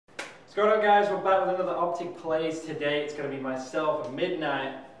What's going on, guys? We're back with another OpTicPlays. Today it's going to be myself and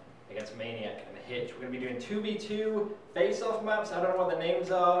MiDNiTE against MaNiaC and Hitch. We're going to be doing 2v2 face-off maps. I don't know what the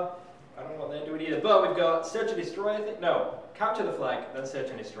names are. I don't know what they're doing either. But we've got Search and Destroy, I think. No, Capture the Flag, then Search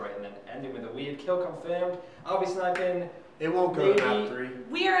and Destroy, and then ending with a weird kill confirmed. I'll be sniping. It won't go to map 3.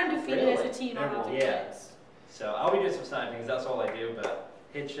 We are undefeated Really? as a team on OpTicPlays. Yeah. So I'll be doing some sniping because that's all I do. But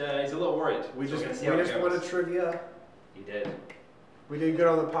Hitch, he's a little worried. We So just we're gonna see how it won a goes. trivia. You did. We did good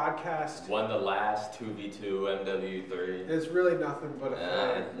on the podcast. Won the last 2v2 MW3. It's really nothing but a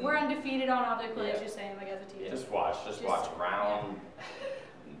fun. We're undefeated on OpTicPlays, Yeah. just saying, like, as a team. Just watch round.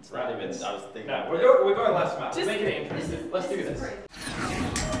 It's not even, I was thinking. No, we're going last map. Just- Make it interesting. Let's do this.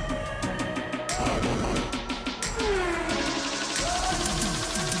 Great.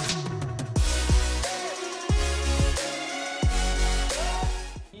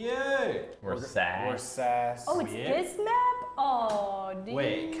 Yay! We're sass. We're sass. Oh, it's Yeah. this map? Oh, dude.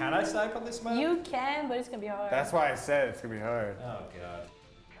 Wait, can I snipe on this map? You can, but it's gonna be hard. That's why I said it's gonna be hard. Oh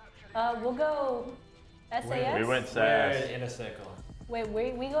god. We'll go SAS. We went We're sass. in a circle. Wait,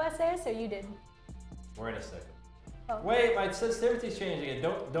 we go SAS or you did? We're in a circle. Oh. Wait, my sensitivity's changing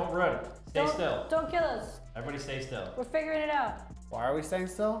again. Don't run. Stay still. Don't kill us. Everybody stay still. We're figuring it out. Why are we staying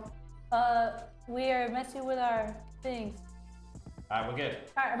still? We are messing with our things. Alright, we're good.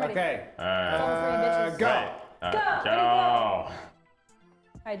 Alright, I'm ready. Okay. All three bitches. Go. Go, Go.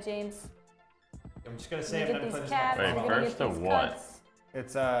 Alright, James. I'm just gonna say We're I'm gonna gonna get play these this caps. map. Wait, We're gonna first get to these what? cuts.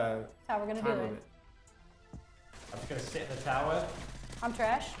 It's That's how we're gonna do time it. limit. I'm just gonna sit in the tower. I'm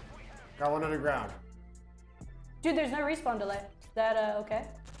trash. Got one underground. Dude, there's no respawn delay. Is that okay?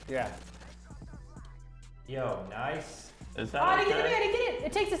 Yeah. Yo, nice. Is Oh, that I didn't get it, I okay? didn't get it.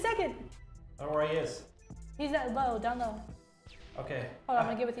 It takes a second. I don't know where he is. He's that low, down low. Okay. Hold on, I'm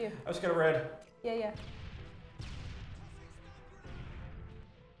gonna get with you. I just got a red. Yeah, yeah.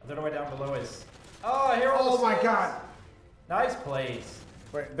 I don't know where down below is. Oh, here all Oh the my snipes. god. Nice plays.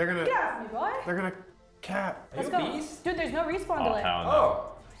 Wait, they're gonna. Get off me, boy. They're gonna cap. Are Let's you a go. beast? Dude, there's no respawn Oh, delay. hell no. Oh.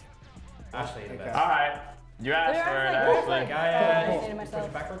 Ashley, the best. Alright. You asked They're for it, actually- Ashley. they're Guy, I he's hated myself.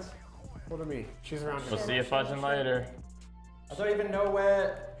 pushing backwards. Hold on me. She's around We'll here. see you fudging later. I don't even know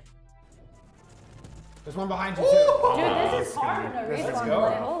where. There's one behind you too. Dude, this is hard with no Let's respawn go.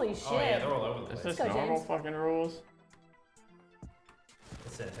 delay. Holy shit. Oh yeah, they're all over the Is place. this go, normal James. fucking rules?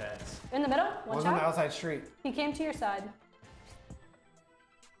 It's intense. In the middle, one One's on the shot. outside street. He came to your side.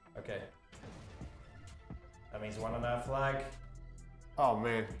 Okay. That means one on our flag. Oh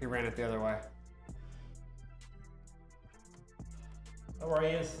man, he ran it the other way. Oh, where he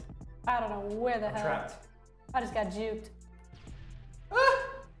is. I don't know where the I'm hell. trapped. I just got juked. Ah!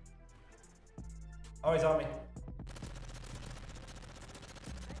 Oh, he's on me.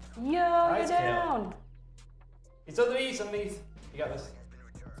 Yo, Nice you're kill. down. He's underneath. You got this.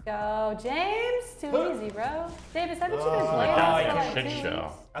 Let's go, James. Too Look. easy, bro. Davis, haven't you been Oh, playing God, this you for like shit 2 show.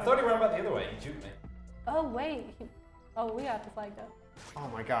 weeks? I thought he ran back the other way. He juked me. Oh wait. Oh, we got the flag though. Oh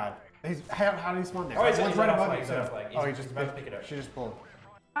my god. How did he spawn there? Oh, he's One's on right our above flag, you he's on our too. flag. Oh, he He's just about to pick it up. She just pulled.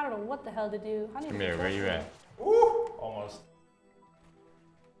 I don't know what the hell to do. I need Come to here, where you at? Ooh, almost.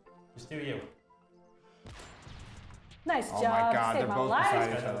 Just do you. Nice Oh my job. God, Saved they're my both life. beside Guys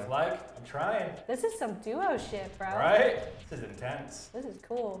each on the other. flag. I'm trying. This is some duo shit, bro. Right? This is intense. This is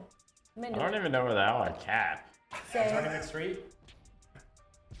cool. I'm I into don't it. even know where the hell I cap. He's Same. running the street.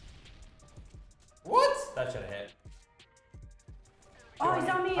 What? That should have hit. Oh, he's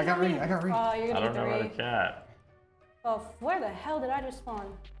on me. I he's got on me. read, I got read. Oh, you're I gonna don't get know the where read. to cap. Oh, where the hell did I just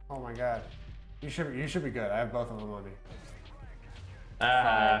spawn? Oh my god. You should be good. I have both of them on me.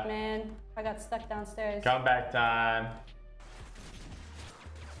 Fuck, man. I got stuck downstairs. Comeback time.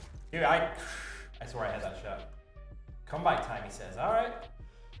 Dude, I swear I had that shot. Comeback time, he says. All right.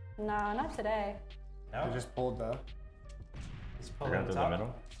 Nah, not today. No. I just pulled though. He's We're pulling going the through the top.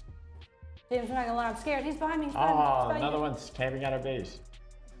 middle. James, I'm not gonna lie, I'm scared. He's behind me. He's behind me. Oh, He's behind another you. one's camping at our base.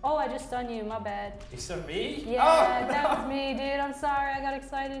 Oh, I just stunned you. My bad. You saw me? Yeah, Oh, that no. was me, dude. I'm sorry. I got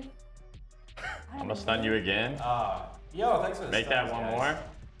excited. I'm gonna stun you again. Yo, thanks for the Make that stuns, one guys. more.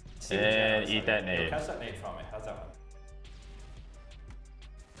 See the And chance. eat that Yo, nade. catch that nade from me. How's that one?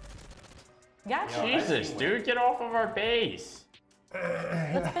 Gotcha. Yo, Jesus, nice dude, get off of our base.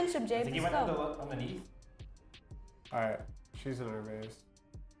 Let's finish him, I James. think he Let's went go. underneath. Alright. She's in our base.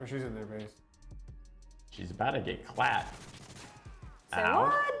 Or she's in their base. She's about to get clapped. Say Ow.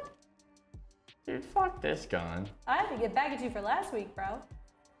 what? Dude, fuck this gun. I had to get back at you for last week, bro.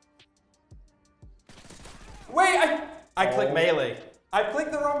 Wait, I clicked melee. I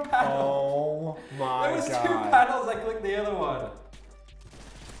clicked the wrong panel. Oh my There was god. 2 panels. I clicked the other one.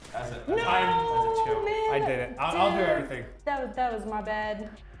 That's it. No, That's a choke. man. I did it. I'll do Dude, everything. That was my bad.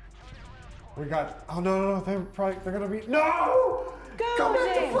 We got. Oh no! They're gonna be. No! Go, Come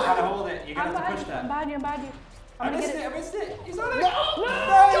back to James. You gotta hold it. You I'm gotta have behind to push you. I'm that. behind you. I'm behind you. I'm I gonna missed get it. I missed it. He's on it. No!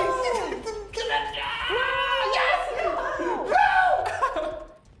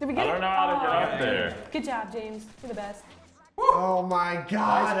 Did we I get it? don't know how to get up there. Good job, James. You're the best. Oh my God!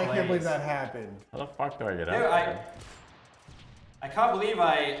 Nice I can't believe plays. that happened. How the fuck do I get Dude, up there? I can't believe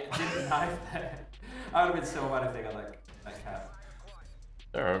I didn't knife that. I would have been so mad if they got that cap.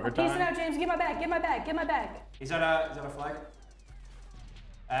 They're I'm piecing overtime. out, James. Get my back. Get my back. Get my back. He's on a flag.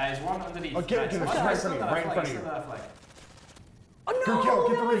 He's one underneath. Oh, get it, Nice. it's Nice. right in Still front of you, on right in that front flag, of still on that flag. Oh no! Good kill.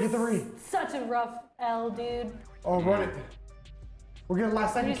 Get the that re. Get was the re. Such a rough L, dude. Oh, run it. We're getting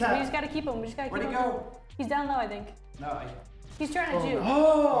last We second just cap. gotta keep him. We just gotta keep Where'd him. he go? He's down low, I think. No, He's trying to juke.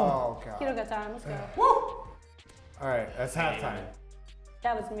 Oh He don't God. got time. Let's go. Woo! All right, that's halftime.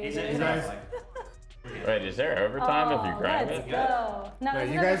 That was me. He's dude. in guys- flag. Wait, is there overtime if you grab let's it? go. No, No,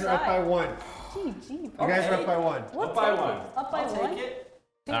 it's you another guys are up by side. one. GG, You bro. guys are up by one. We'll Up by take one. it. Up by I'll one. take it.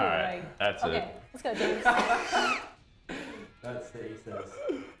 Dude, All right, like- that's okay, it. let's go, James. That's it, he says.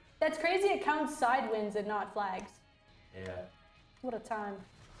 That's crazy. It counts side wins and not flags. Yeah. What a time.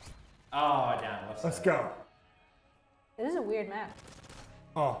 Oh, damn. Let's go. This is a weird map.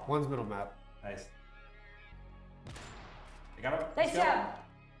 Oh, one's middle map. Nice. You got him? Nice job.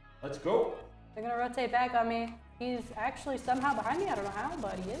 Let's go. They're gonna rotate back on me. He's actually somehow behind me. I don't know how,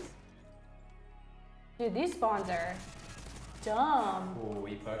 but he is. Dude, these spawns are dumb. Oh,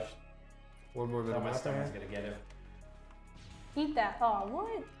 he pushed. One more Thought middle my map. stomach's there. gonna get him. Eat that. Oh,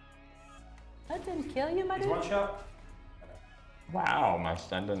 what? That didn't kill you, my He's dude? one shot. Wow, my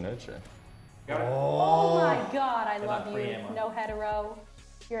MiDNiTE. Got it. Oh my god, I Get love that you. free ammo. No hetero.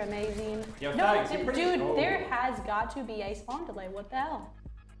 You're amazing. Yo, No, thanks, you're pretty- dude, oh. there has got to be a spawn delay. What the hell?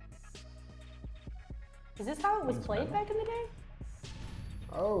 Is this how it was played back in the day?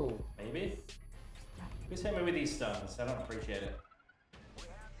 Oh. Maybe. Who's hit me with these stuns? I don't appreciate it.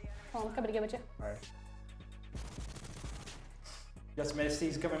 Oh, I'm coming to get with you. All right. Got some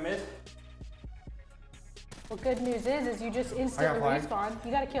SCs coming mid. Well, good news is you just instantly flag. respawn.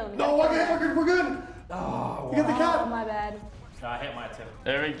 You gotta kill him. You No, gotta kill him. we're good. Oh, You got the Oh, cap. my bad. No, I hit my two.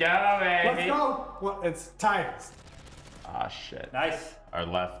 There we go, Let's baby. go. Well, it's tied. Ah, shit. Nice. Our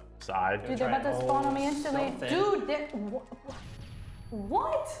left side. Dude, they're about to spawn on me hold instantly. something. Dude, they're...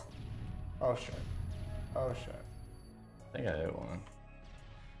 What? Oh shit. Oh shit. I think I hit one.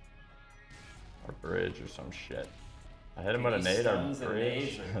 Or bridge or some shit. I hit him with a These nade or stuns and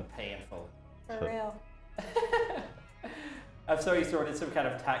bridge. nades are painful. For real. I'm so used to it. It's some kind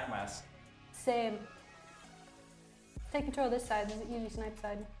of tack mask. Same. Take control of this side. This is the easy snipe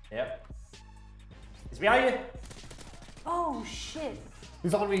side. Yep. He's behind you. Oh, shit.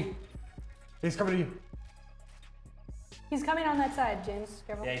 He's on me. He's coming to you. He's coming on that side, James.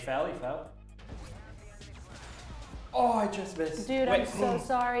 Careful. Yeah, he fell. He fell. Oh, I just missed. Dude, Wait. I'm so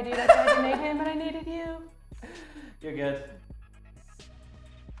sorry, dude. I tried to nade him, but I needed you. You're good.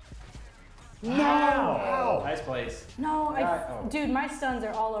 No. Nice plays. No, Oh. Dude, my stuns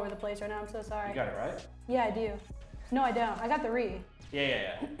are all over the place right now. I'm so sorry. You got it right? Yeah, I do. No, I don't. I got the re.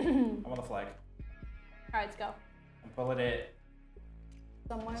 Yeah. I'm on the flag. All right, let's go. I'm pulling it.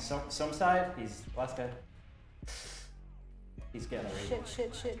 Somewhere. Some side. He's last guy. He's getting the read.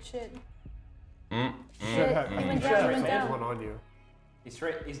 Shit. Should Shit. have He went down, he went had down. one on you. He's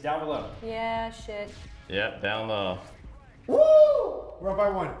straight. He's down below. Yeah, shit. Yep, down low. Woo! We're up by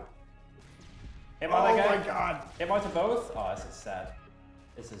one. Him on Oh that guy. my god. Him onto both. Oh, this is sad.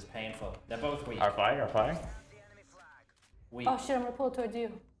 This is painful. They're both weak. Our flag. Weak. Oh shit, I'm gonna pull it towards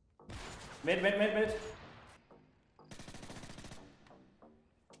you. Mid. Need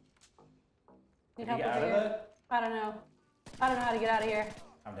Did he help get over out of here? there? I don't know. I don't know how to get out of here.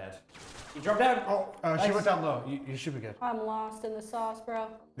 I'm dead. He dropped down. Oh, she Nice. went down low. You should be good. I'm lost in the sauce, bro.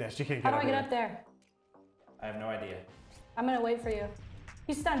 Yeah, she can't get How do I over get here. up there? I have no idea. I'm gonna wait for you.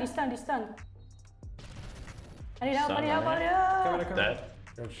 He's stunned. I need help. Stun I need help. on Come Dead.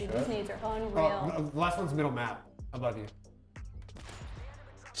 Good Dude, shit. these needs are Oh, unreal. the last one's middle map. Above you.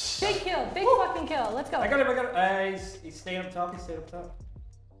 Big kill. Big fucking kill. Let's go. I got him. He's staying up top.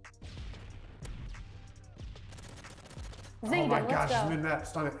 Zinged Oh my it. gosh, Let's she's go. mid map.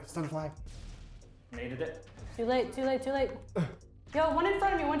 Stun it. Stun flag. Needed it. Too late. Yo, one in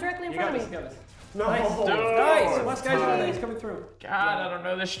front of me. One directly in You front got of this. me. You got this. No. Nice. Dude. Nice. Last guy's Nice. over there. He's coming through. God, I don't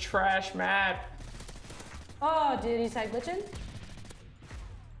know this trash map. Oh, dude, he's like glitching.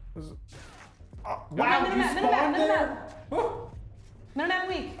 Wow, Middle you map. spawned there? Woo. Middle map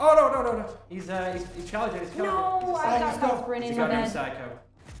weak. Oh no. He's challenging. He's coming. No, I He's got caught sprinting. He's My got a new bad. psycho.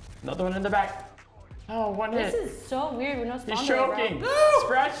 Another one in the back. Oh, one This hit. is so weird. We know He's spawn choking.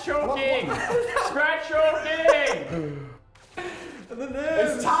 Spratt's choking. Spratt's choking.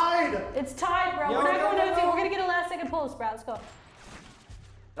 It's tied. It's tied, bro. Yo, We're not no, going no, to no. We're gonna get a last second pull, Spratt. Let's go.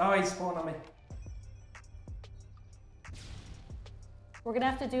 Oh, he spawned on me. We're gonna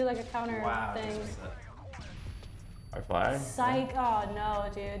have to do like a counter Wow. thing. This was Our flag. Psych. Oh no,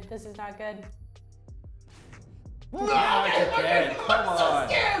 dude. This is not good. Come on.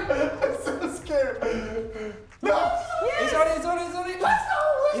 I'm so scared. No. He's on it, he's on it, he's on it. Let's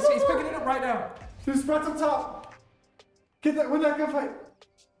go. He's picking it up right now. Dude, Spratt's up top. Get that. Win that gunfight.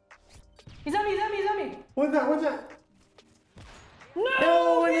 He's on me. He's on me. He's on me. Win that. Win that.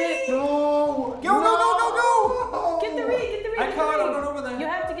 No. No. Go, go, go, go, go. Get the read. Get the read. I get the can't, I'm read. not over there. You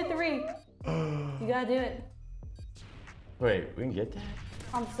have to get the read. You gotta do it. Wait, we can get that?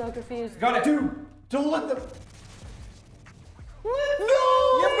 I'm so confused. Got it. Dude, don't let them. No!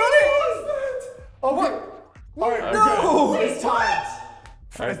 You've got it! Oh, what? All right. No! It's tied.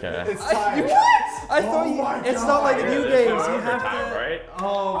 Okay. It's tied. I thought you, my it's God. not like a Yeah, new there's game, no so you have overtime, to. right?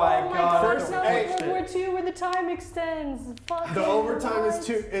 Oh my god. God, First- it's not hey, like World War II where the time extends. Fuck The it, overtime what?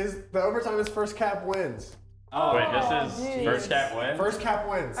 the overtime is first cap wins. Oh, Wait, Oh, this is dude. first cap win? First cap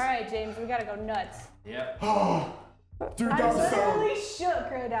wins. All right, James, we gotta go nuts. Yep. Oh, dude, that I'm was so literally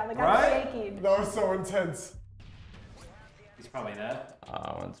shook right now. Like Right? I'm shaking. that was so intense. He's probably there.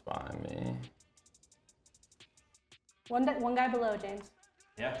 One's behind me. One guy below, James.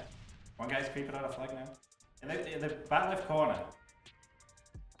 Yeah. One guy's creeping out a flag now. In the back left corner.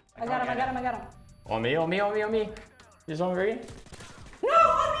 I got him. I got him. I got him. On me, on me, on me, on me. He's on green. No,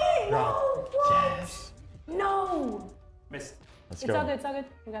 on me! No! What? Yes. No! Missed. Let's It's go. all good. It's all good.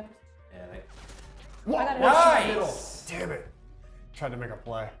 We got this. Yeah, they... What? got it. Nice! Damn it. Tried to make a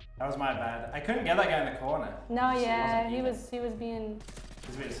play. That was my bad. I couldn't get that guy in the corner. No, He yeah, wasn't he was being.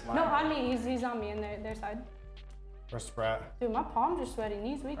 He's being slimy. No, on me. He's on me in their side. Where's Spratt? Dude, my palms are sweaty.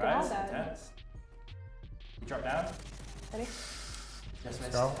 Knees weak and Right, all it's that. intense. You drop down. Ready? Just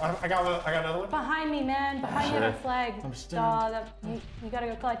missed. Go. I got another one. Behind me, man. Behind me on our Shit. flag. I'm stunned. You gotta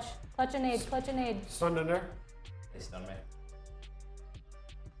go clutch. Clutch and aid. Clutch and aid. Stunned in there. They stunned me.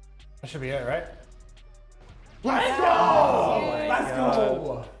 That should be it, right? Let's Oh my Let's God.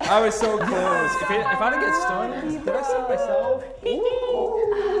 go. I was so close. If I didn't get stunned, did I stun myself?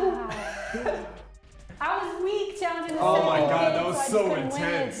 I was weak challenging the Oh second my God, game, that was I just so couldn't win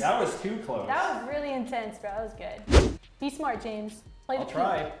intense. it. That was too close. That was really intense, bro. That was good. Be smart, James. Play the I'll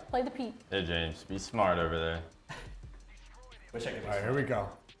try. peep. Play the peep. Hey, James, be smart over there. Wish I could be All right, here we go.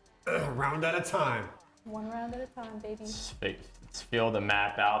 Round at a time. One round at a time, baby. Let's feel the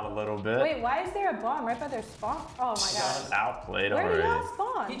map out a little bit. Wait, why is there a bomb right by their spawn? Oh my god. Outplayed Where do already. y'all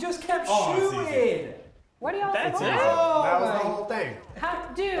spawn? He just kept Oh, it's shooting. Where do y'all That's spawn? it. Oh, That was the my- whole thing. How,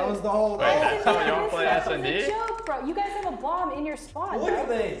 dude. That was the whole Wait, thing. that's how y'all play This is S&D? a joke, bro. You guys have a bomb in your spawn, Look bro. at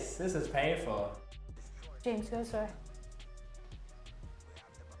this. This is painful. James, go sorry.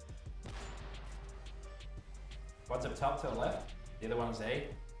 One's up top to the left. The other one's A.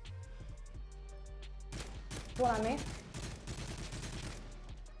 One on me.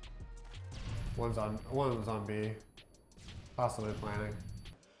 One's on B. Possibly planning.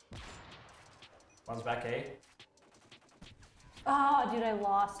 One's back A. Oh, dude, I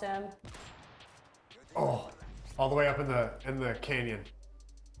lost him. Oh, all the way up in the canyon,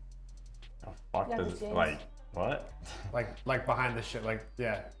 Oh, fuck Yeah, does James. like what? like behind the shit, like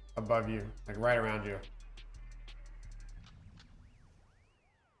yeah, above you, like right around you.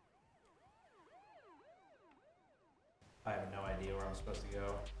 I have no idea where I'm supposed to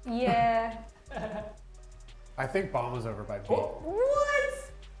go. Yeah. I think bomb was over by B.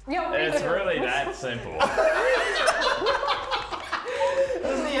 What? Yo, It's really that simple. Is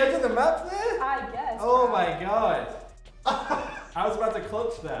the edge of the map there? I guess. Oh bro. my god. I was about to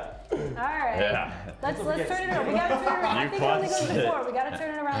clutch that. All right. Yeah. Let's turn it around. We gotta turn it around. I You think it only goes clutched it. before. We gotta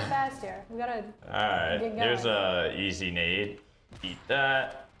turn it around fast here. We gotta. Alright, Get here's going. a easy nade. Eat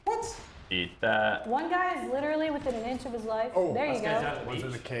that. What? Eat that. One guy is literally within an inch of his life. Oh, there you This guy's go. out of the One's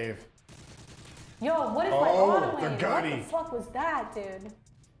in the beach. cave. Yo, what is my Oh, auto the aim? What gunny. the fuck was that, dude?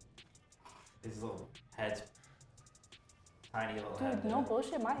 His little heads. Tiny little Dude, head. no there.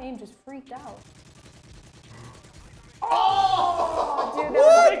 bullshit. My aim just freaked out. Oh! Dude,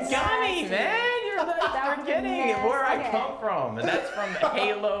 that was Gunny, nasty. man! You're That was forgetting nasty. where I Okay. come from. And that's from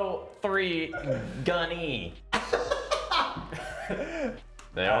Halo 3 Gunny.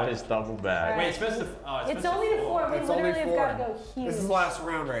 They always double back. Wait, it's supposed to. Oh, It's supposed only to the fall. four. We It's only literally have four. gotta go huge. This is the last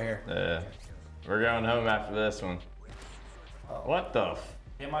round right here. Yeah. We're going home after this one. What the f?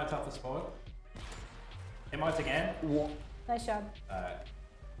 Hit my top for sport. Hit mine again. Nice job. Alright.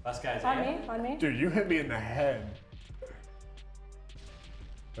 Last guy's On in. me, on me. Dude, you hit me in the head.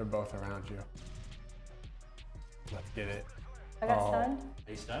 They're both around you. Let's get it. I got stunned.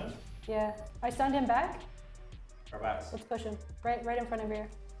 Are you stunned? Yeah. I stunned him back. Whereabouts? Let's push him. Right in front of here.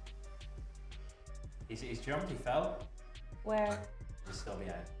 He's jumped, he fell. Where? He's still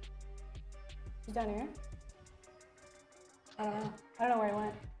behind. He's down here. I don't know. I don't know where he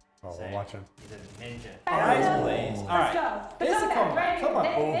went. Oh, Same. we're watching. He's a ninja. Nice Nice plays. Let's Alright. go. But Here's come the back, comeback. right? Come on.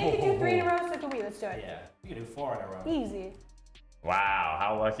 They can do 3 in a row, so can we. Let's do it. Yeah, you can do 4 in a row. Easy. Wow,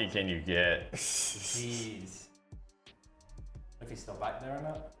 how lucky can you get? Jeez. If he's still back there or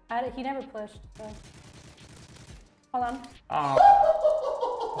not? He never pushed. So. Hold on. I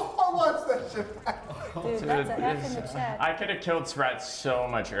watched that shit. Dude, that's an F in the chat. I could have killed Spratt so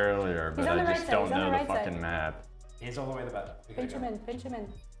much earlier, but He's on I the just right side, don't he's on know the the right side. fucking map. He's all the way to the back. We gotta Pinch him go. in, pinch him in.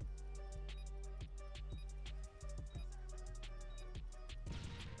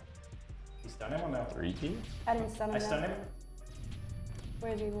 You stun him or no? 3 keys? I didn't stun him. I stun though. him.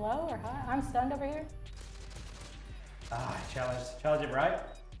 Where is he, low or high? I'm stunned over here. Ah, challenge him right.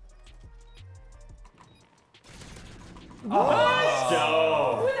 Let's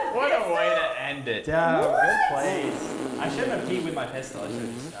go! What a way to end it. Damn, good plays. I shouldn't have peed with my pistol. I should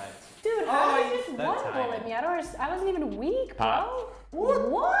have just sniped. Dude, how Oh, did you just that one time. bullet me? I wasn't even weak, bro. Pop.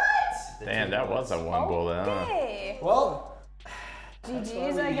 What? Damn, that was a 1 bullet, huh? Okay. Well,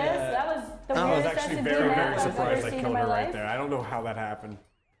 GG's, why I we, guess. uh, That was the I was weirdest actually S&D very, map very I've surprised ever I seen in killed my her right life. there. I don't know how that happened.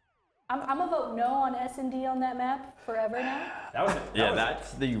 I'm gonna vote no on S&D on that map forever now. that was Yeah,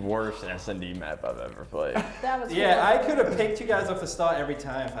 that's the worst S&D map I've ever played. That was Yeah, cool. I could have picked you guys off the start every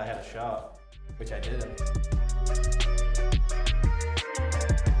time if I had a shot, which I didn't.